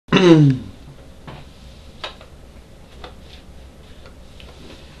Ho,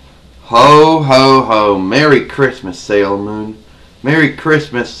 ho, ho. Merry Christmas, Sailor Moon. Merry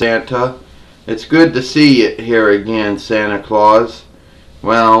Christmas, Santa. It's good to see you here again, Santa Claus.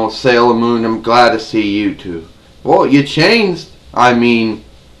 Well, Sailor Moon, I'm glad to see you too. Well, you changed. I mean,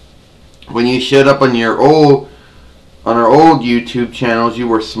 when you showed up on our old YouTube channels, you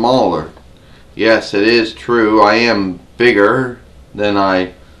were smaller. Yes, it is true. I am bigger than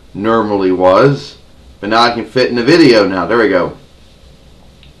I normally was. But now I can fit in the video now. There we go.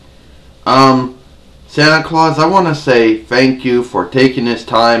 Santa Claus, I want to say thank you for taking this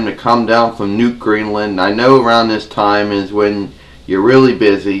time to come down from NUUK, Greenland. I know around this time is when you're really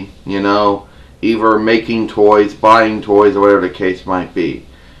busy, you know, either making toys, buying toys, or whatever the case might be.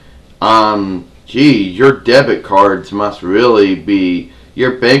 Gee, your debit cards must really be,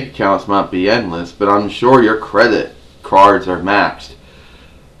 your bank accounts might be endless, but I'm sure your credit cards are maxed.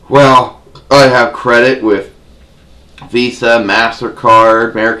 Well, I have credit with Visa,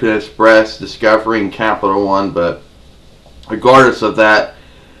 MasterCard, American Express, Discovery, and Capital One, but regardless of that,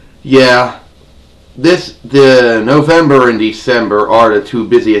 yeah, the November and December are the two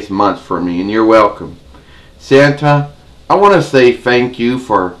busiest months for me, and you're welcome. Santa, I want to say thank you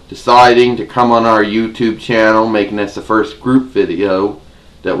for deciding to come on our YouTube channel, making this the first group video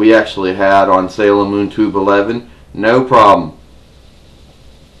that we actually had on Sailor Moon Tube 11. No problem.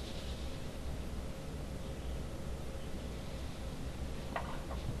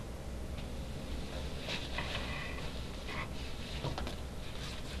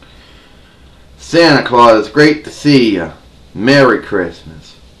 Santa Claus, great to see you. Merry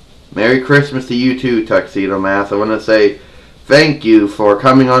Christmas. Merry Christmas to you too, Tuxedo Mask. I want to say thank you for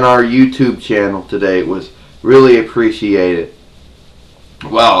coming on our YouTube channel today. It was really appreciated.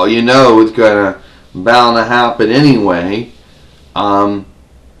 Well, you know it's bound to happen anyway.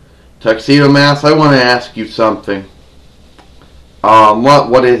 Tuxedo Mask, I want to ask you something.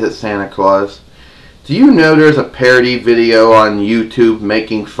 What is it, Santa Claus? Do you know there's a parody video on YouTube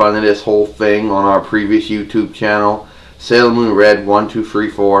making fun of this whole thing on our previous YouTube channel, Sailor Moon Red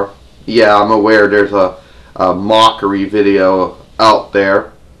 1234? Yeah, I'm aware there's a mockery video out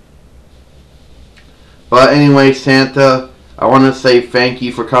there. But anyway, Santa, I want to say thank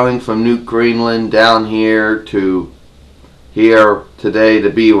you for coming from NUUK, Greenland down here to here today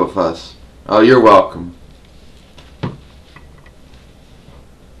to be with us. Oh, you're welcome.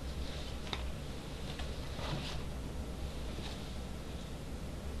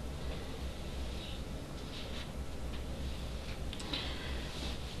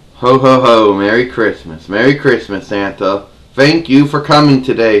 Ho ho ho, Merry Christmas. Merry Christmas, Santa. Thank you for coming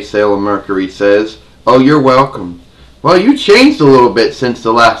today, Sailor Mercury says. Oh, you're welcome. Well, you changed a little bit since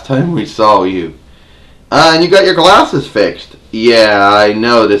the last time we saw you. And you got your glasses fixed. Yeah, I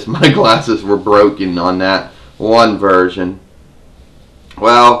noticed my glasses were broken on that one version.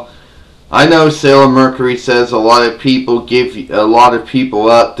 Well, I know Sailor Mercury says a lot of people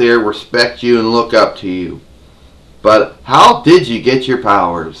out there respect you and look up to you. But how did you get your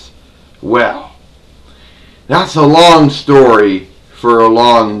powers? Well, that's a long story for a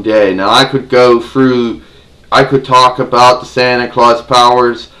long day. Now I could talk about the Santa Claus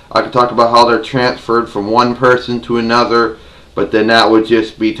powers. I could talk about how they're transferred from one person to another, but then that would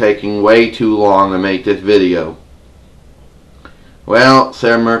just be taking way too long to make this video. Well,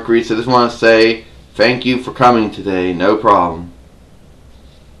 Sarah Mercury, so I just want to say thank you for coming today. No problem.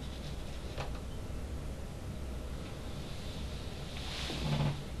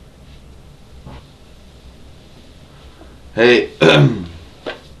 Hey,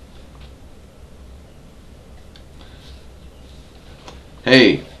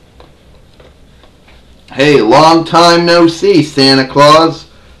 hey, long time no see, Santa Claus.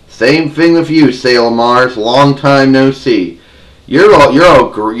 Same thing with you, Sailor Mars. Long time no see.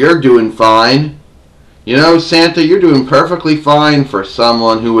 You're doing fine. You know, Santa, you're doing perfectly fine for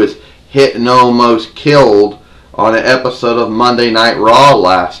someone who was hit and almost killed on an episode of Monday Night Raw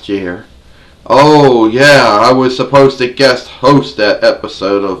last year. Oh, yeah, I was supposed to guest host that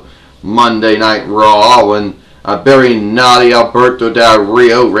episode of Monday Night Raw when a very naughty Alberto Del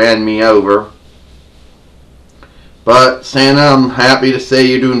Rio ran me over. But, Santa, I'm happy to say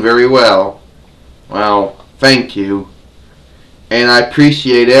you're doing very well. Well, thank you. And I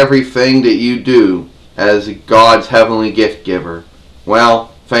appreciate everything that you do as God's heavenly gift giver.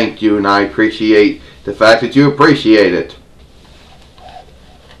 Well, thank you, and I appreciate the fact that you appreciate it.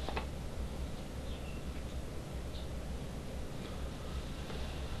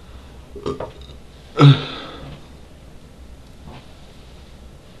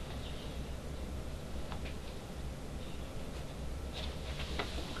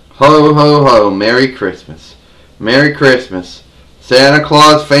 Ho, ho, ho. Merry Christmas. Merry Christmas. Santa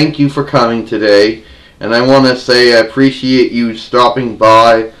Claus, thank you for coming today. And I want to say I appreciate you stopping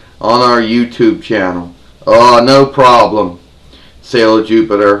by on our YouTube channel. Oh, no problem, Sailor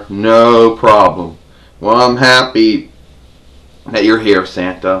Jupiter. No problem. Well, I'm happy that you're here,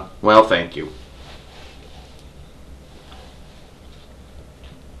 Santa. Well, thank you.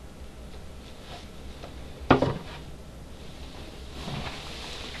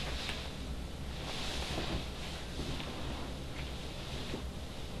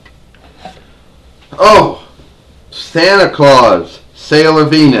 Oh, Santa Claus, Sailor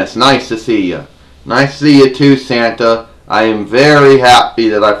Venus, nice to see you. Nice to see you too, Santa. I am very happy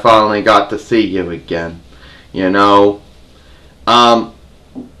that I finally got to see you again. You know,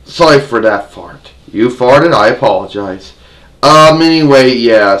 sorry for that fart. You farted, I apologize. Anyway,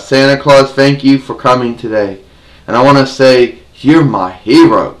 yeah, Santa Claus, thank you for coming today. And I want to say, you're my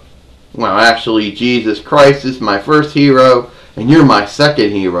hero. Well, actually, Jesus Christ is my first hero, and you're my second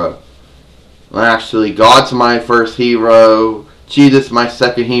hero. Well, actually, God's my first hero, Jesus my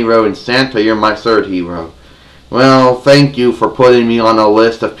second hero, and Santa, you're my third hero. Well, thank you for putting me on a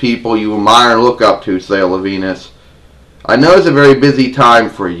list of people you admire and look up to, Sailor Venus. I know it's a very busy time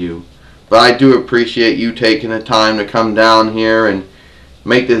for you, but I do appreciate you taking the time to come down here and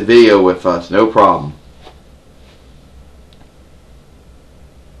make this video with us. No problem.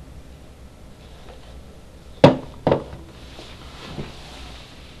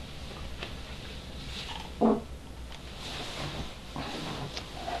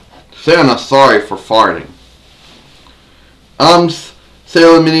 Santa, sorry for farting.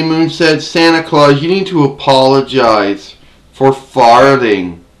 Sailor Mini Moon said, Santa Claus, you need to apologize for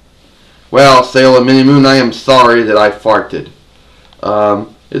farting. Well, Sailor Mini Moon, I am sorry that I farted.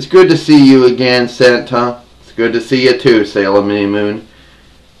 It's good to see you again, Santa. It's good to see you too, Sailor Mini Moon.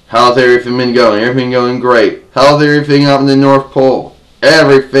 How's everything been going? Everything going great. How's everything up in the North Pole?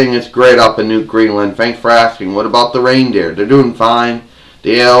 Everything is great up in NUUK, Greenland. Thanks for asking. What about the reindeer? They're doing fine.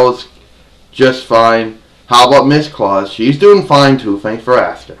 The elves, just fine. How about Miss Claus? She's doing fine too. Thanks for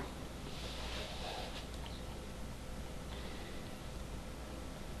asking.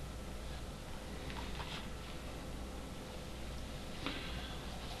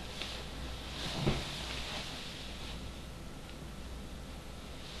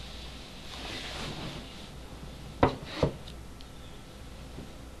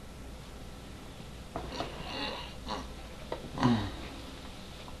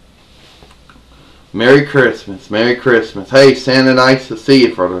 Merry Christmas, Merry Christmas. Hey, Santa, nice to see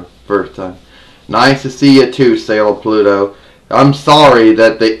you for the first time. Nice to see you too, Sailor Pluto. I'm sorry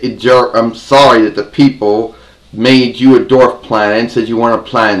that the people made you a dwarf planet and said you weren't a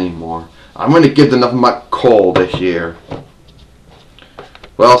planet anymore. I'm going to give them nothing but coal this year.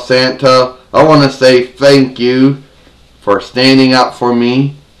 Well, Santa, I want to say thank you for standing up for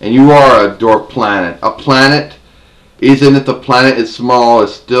me. And you are a dwarf planet. A planet, isn't it the planet is small,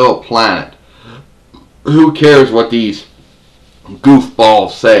 it's still a planet. Who cares what these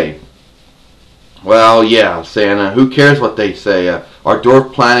goofballs say? Well, yeah, Santa, who cares what they say? Our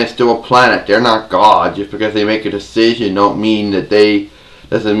dwarf planet is still a planet. They're not God. Just because they make a decision doesn't mean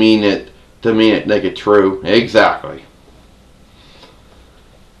it to make it true. Exactly.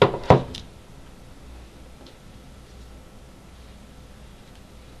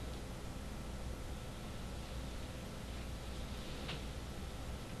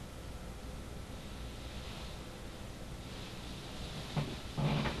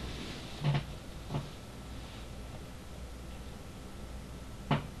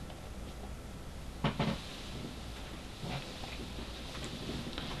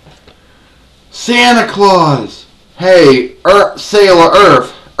 Santa Claus! Hey, Sailor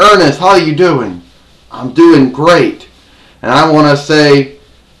Earth, Ernest, how are you doing? I'm doing great. And I want to say,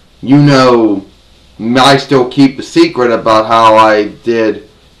 you know, I still keep a secret about how I did.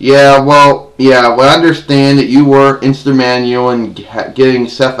 Well, I understand that you were instrumental in getting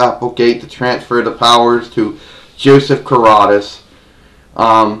Seth Applegate to transfer the powers to Joseph Caratus.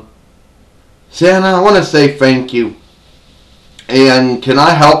 Santa, I want to say thank you. And can I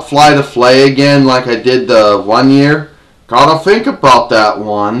help fly the sleigh again like I did the one year? Gotta think about that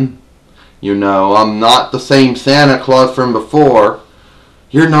one. You know, I'm not the same Santa Claus from before.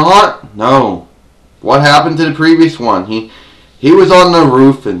 You're not? No. What happened to the previous one? He was on the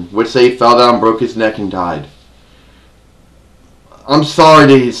roof, and which they fell down, broke his neck, and died. I'm sorry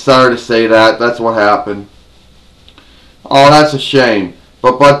to say that. That's what happened. Oh, that's a shame.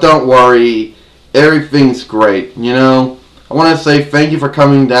 But don't worry. Everything's great, you know. I want to say thank you for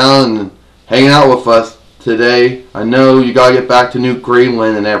coming down and hanging out with us today. I know you gotta get back to NUUK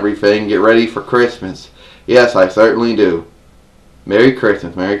Greenland and everything. Get ready for Christmas. Yes, I certainly do. Merry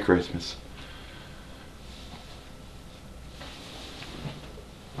Christmas. Merry Christmas.